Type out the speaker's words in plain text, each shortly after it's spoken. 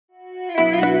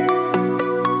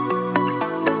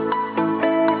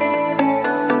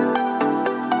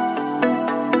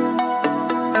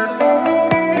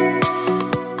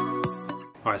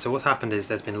Right, so what's happened is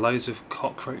there's been loads of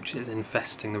cockroaches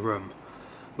infesting the room,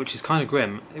 which is kind of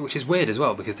grim, which is weird as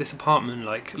well because this apartment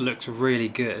like looks really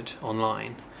good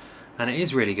online, and it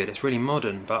is really good, it's really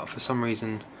modern, but for some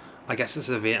reason, I guess it's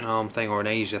a Vietnam thing or an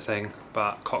Asia thing,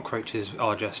 but cockroaches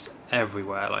are just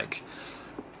everywhere. Like,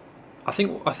 I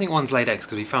think one's laid eggs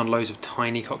because we found loads of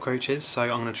tiny cockroaches, so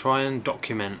I'm going to try and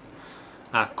document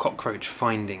our cockroach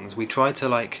findings. We tried to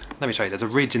like, let me show you, there's a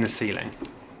ridge in the ceiling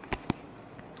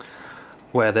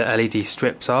where the LED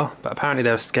strips are, but apparently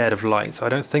they were scared of light, so I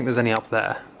don't think there's any up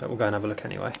there, but we'll go and have a look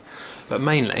anyway. But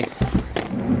mainly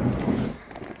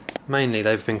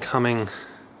they've been coming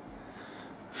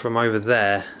from over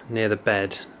there near the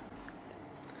bed,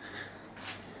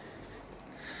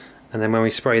 and then when we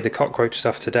sprayed the cockroach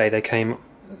stuff today, they came,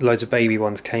 loads of baby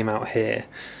ones came out here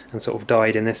and sort of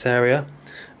died in this area,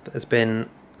 but there's been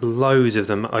loads of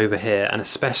them over here, and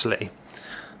especially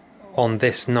on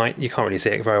this night, you can't really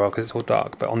see it very well because it's all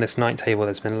dark, but on this night table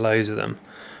there's been loads of them.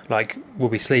 Like, we'll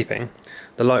be sleeping,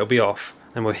 the light will be off,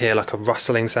 and we'll hear like a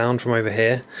rustling sound from over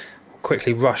here.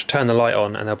 Quickly rush, turn the light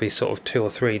on, and there'll be sort of 2 or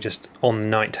 3 just on the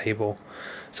night table.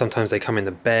 Sometimes they come in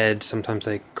the bed, sometimes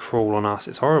they crawl on us,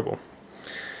 it's horrible.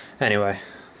 Anyway,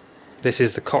 this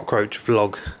is the cockroach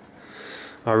vlog.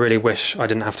 I really wish I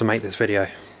didn't have to make this video.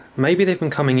 Maybe they've been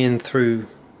coming in through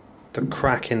the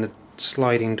crack in the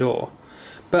sliding door,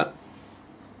 but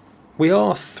we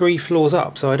are 3 floors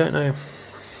up, so I don't know.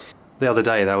 The other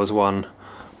day there was one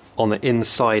on the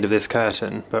inside of this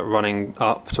curtain, but running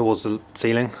up towards the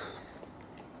ceiling.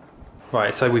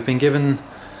 Right, so we've been given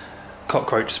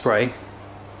cockroach spray.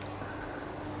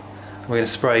 We're going to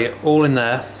spray it all in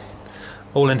there,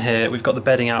 all in here. We've got the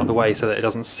bedding out of the way so that it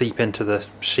doesn't seep into the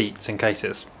sheets in case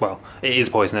it's, well, it is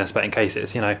poisonous, but in case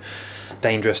it's, you know,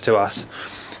 dangerous to us.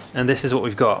 And this is what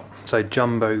we've got. So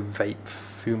Jumbo Vape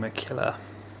Fumicilla.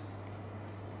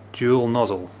 Dual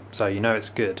nozzle, so you know it's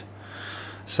good.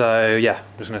 So yeah,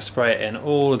 I'm just going to spray it in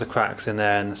all of the cracks in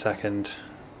there in a second.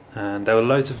 And there were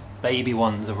loads of baby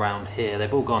ones around here,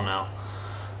 they've all gone now,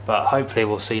 but hopefully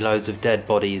we'll see loads of dead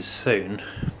bodies soon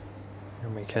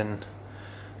and we can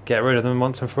get rid of them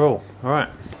once and for all. Alright.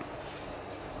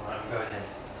 Alright, I'm going in.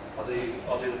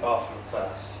 I'll do the bathroom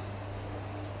first.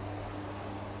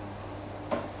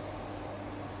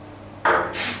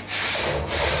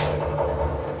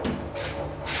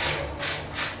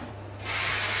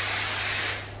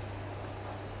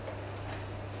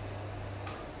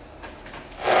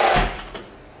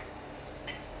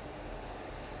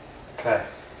 Okay,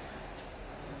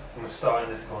 I'm going to start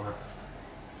in this corner.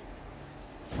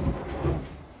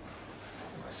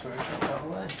 My switch out of the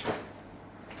way.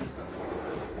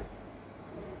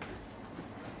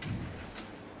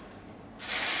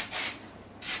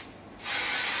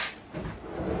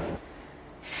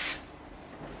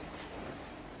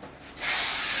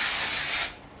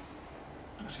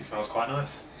 Actually smells quite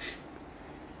nice.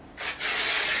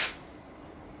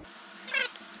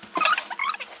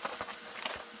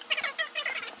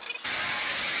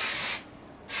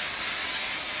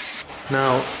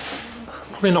 Now,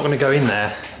 I'm probably not going to go in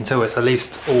there until it's at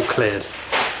least all cleared.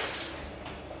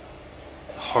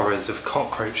 Horrors of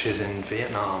cockroaches in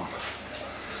Vietnam.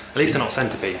 At least they're not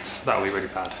centipedes, that would be really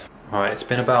bad. Alright, it's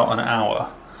been about an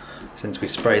hour since we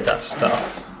sprayed that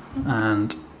stuff,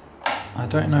 and I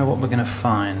don't know what we're going to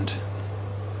find.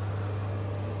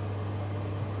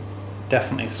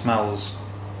 Definitely smells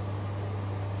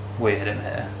weird in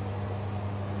here.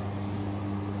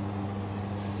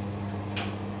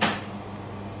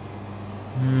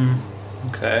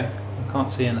 Okay, I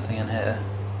can't see anything in here.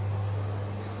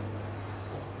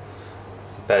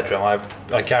 It's a bedroom,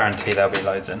 I guarantee there'll be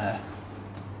loads in here.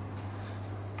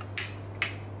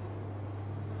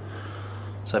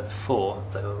 So before,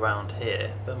 they were around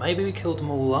here, but maybe we killed them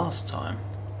all last time.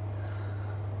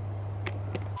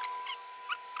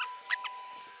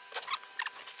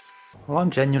 Well,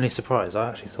 I'm genuinely surprised, I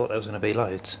actually thought there was going to be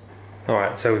loads.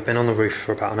 Alright, so we've been on the roof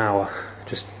for about an hour,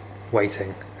 just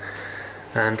waiting.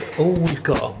 And all we've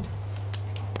got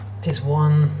is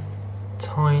one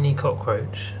tiny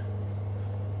cockroach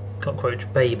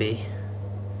baby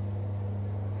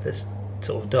that's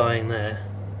sort of dying there.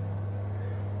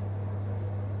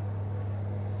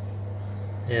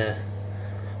 Yeah,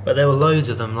 but there were loads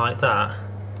of them like that.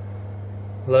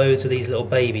 Loads of these little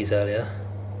babies earlier,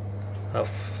 about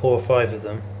 4 or 5 of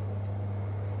them.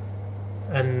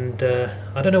 And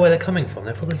I don't know where they're coming from.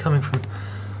 They're probably coming from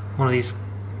one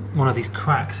of these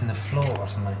cracks in the floor or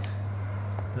something.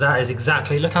 That is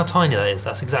exactly, look how tiny that is.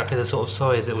 That's exactly the sort of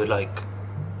size it would like,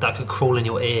 that could crawl in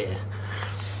your ear.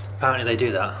 Apparently they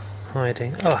do that.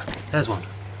 Hiding. Oh, there's one.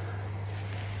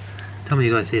 Tell me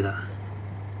you guys see that.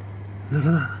 Look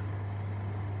at that.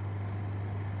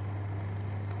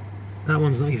 That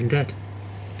one's not even dead.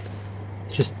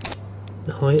 It's just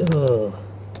high. Oh.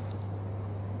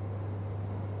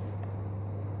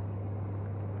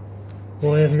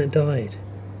 Why hasn't it died?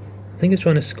 I think it's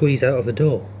trying to squeeze out of the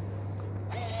door.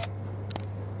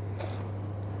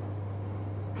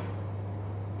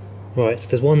 Right, so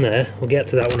there's one there. We'll get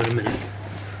to that one in a minute.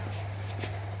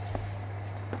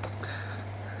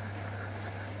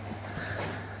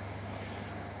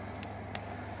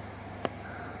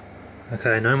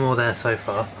 Okay, no more there so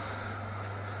far.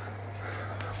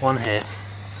 One here.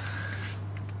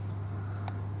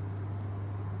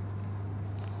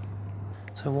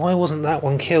 So why wasn't that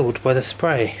one killed by the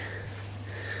spray?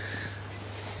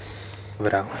 Move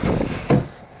it out.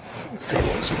 Let's see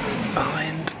what's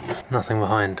behind. Nothing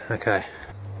behind, okay.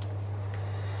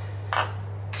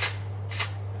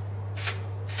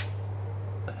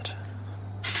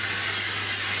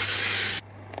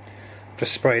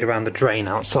 Just sprayed around the drain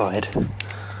outside. And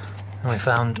we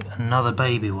found another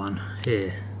baby one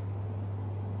here.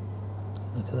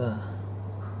 Look at that.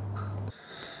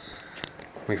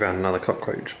 We found another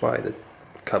cockroach by the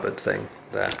cupboard thing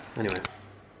there. Anyway.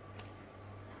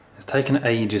 It's taken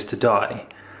ages to die.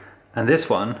 And this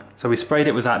one, so we sprayed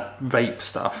it with that vape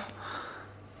stuff.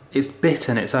 It's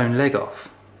bitten its own leg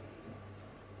off.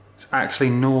 It's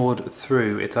actually gnawed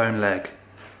through its own leg.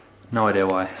 No idea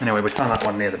why. Anyway, we found that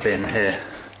one near the bin here.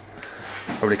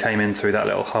 Probably came in through that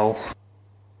little hole.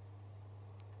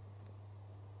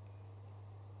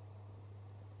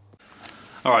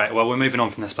 Alright, well we're moving on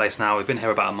from this place now. We've been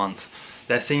here about a month.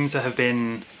 There seems to have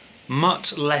been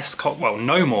much less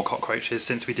no more cockroaches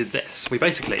since we did this. We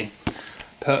basically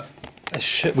put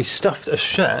we stuffed a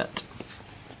shirt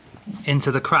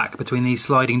into the crack between these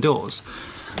sliding doors.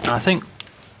 And I think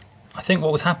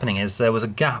what was happening is there was a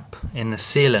gap in the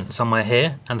sealant somewhere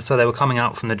here, and so they were coming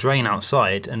out from the drain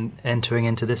outside and entering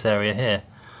into this area here.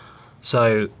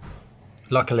 So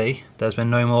luckily there's been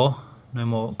no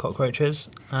more cockroaches,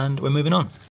 and we're moving on.